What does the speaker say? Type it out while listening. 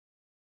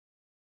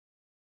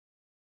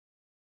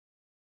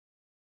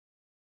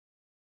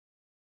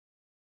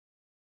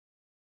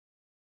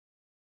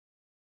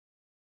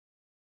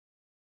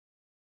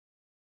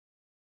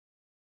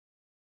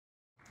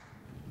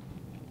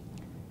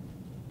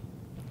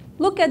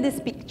Look at these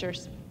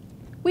pictures.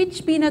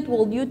 Which peanut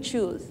will you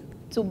choose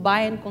to buy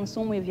and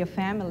consume with your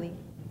family?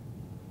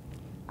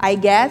 I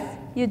guess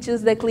you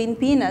choose the clean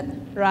peanut,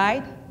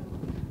 right?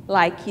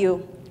 Like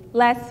you.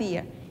 Last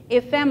year, a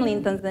family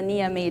in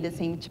Tanzania made the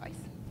same choice.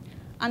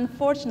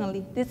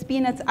 Unfortunately, these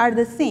peanuts are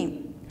the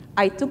same.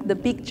 I took the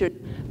pictures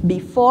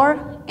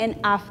before and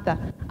after.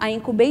 I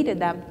incubated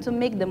them to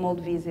make the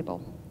mold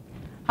visible.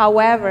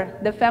 However,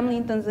 the family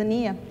in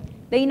Tanzania,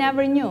 they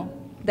never knew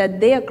that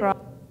their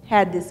crop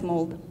had this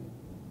mold.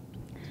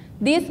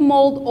 This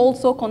mold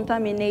also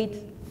contaminates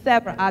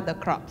several other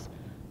crops.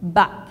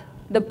 But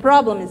the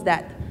problem is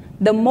that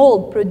the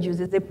mold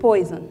produces a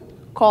poison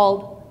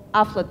called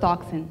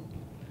aflatoxin.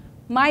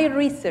 My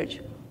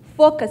research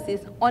focuses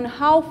on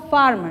how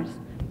farmers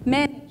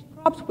manage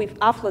crops with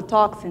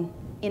aflatoxin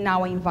in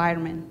our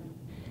environment.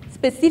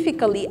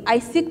 Specifically, I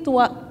seek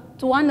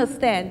to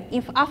understand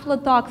if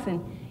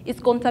aflatoxin is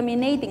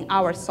contaminating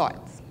our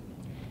soils.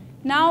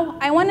 Now,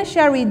 I want to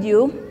share with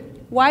you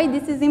why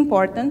this is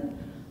important,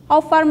 how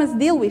farmers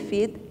deal with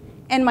it,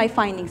 and my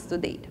findings to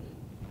date.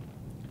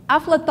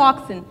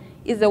 Aflatoxin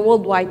is a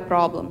worldwide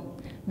problem.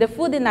 The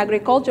Food and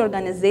Agriculture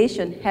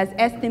Organization has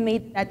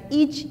estimated that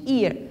each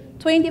year,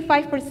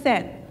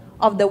 25%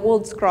 of the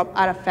world's crops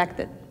are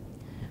affected.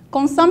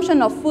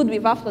 Consumption of food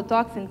with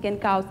aflatoxin can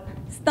cause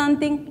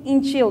stunting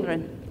in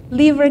children,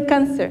 liver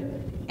cancer,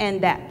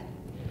 and death.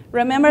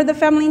 Remember the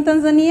family in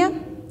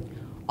Tanzania?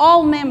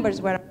 All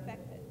members were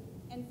affected,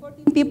 and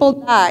 14 people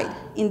died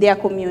in their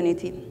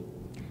community.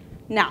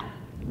 Now,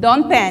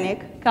 don't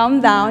panic,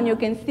 calm down, you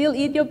can still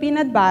eat your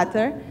peanut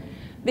butter,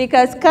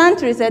 because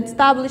countries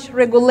establish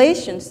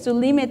regulations to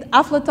limit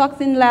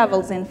aflatoxin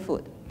levels in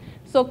food.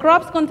 So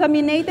crops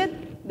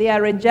contaminated, they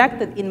are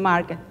rejected in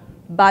market,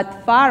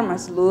 but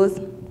farmers lose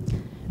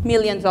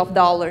millions of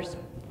dollars.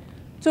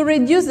 To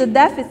reduce the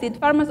deficit,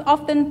 farmers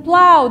often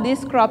plow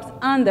these crops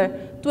under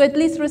to at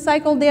least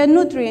recycle their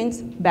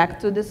nutrients back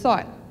to the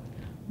soil.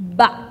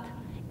 But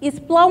is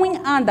plowing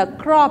under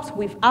crops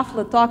with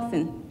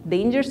aflatoxin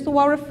dangerous to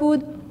our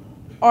food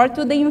or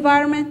to the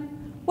environment?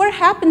 What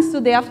happens to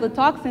the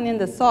aflatoxin in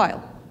the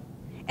soil?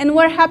 And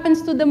what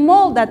happens to the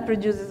mold that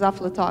produces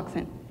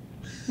aflatoxin?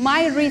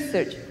 My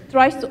research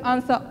tries to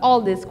answer all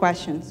these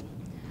questions.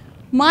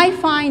 My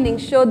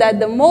findings show that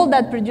the mold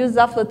that produces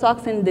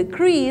aflatoxin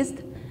decreased,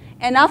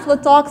 and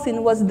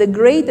aflatoxin was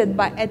degraded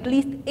by at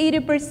least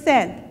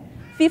 80%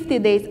 50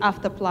 days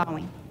after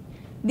plowing.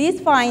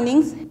 These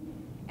findings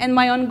and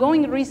my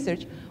ongoing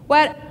research,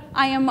 where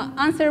I am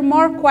answering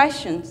more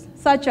questions,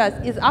 such as,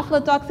 is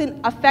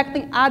aflatoxin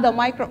affecting other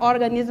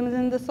microorganisms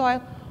in the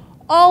soil?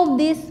 All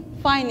these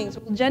findings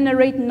will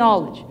generate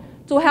knowledge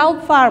to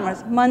help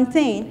farmers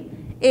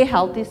maintain a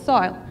healthy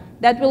soil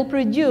that will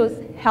produce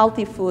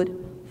healthy food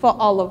for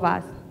all of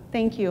us.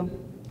 Thank you.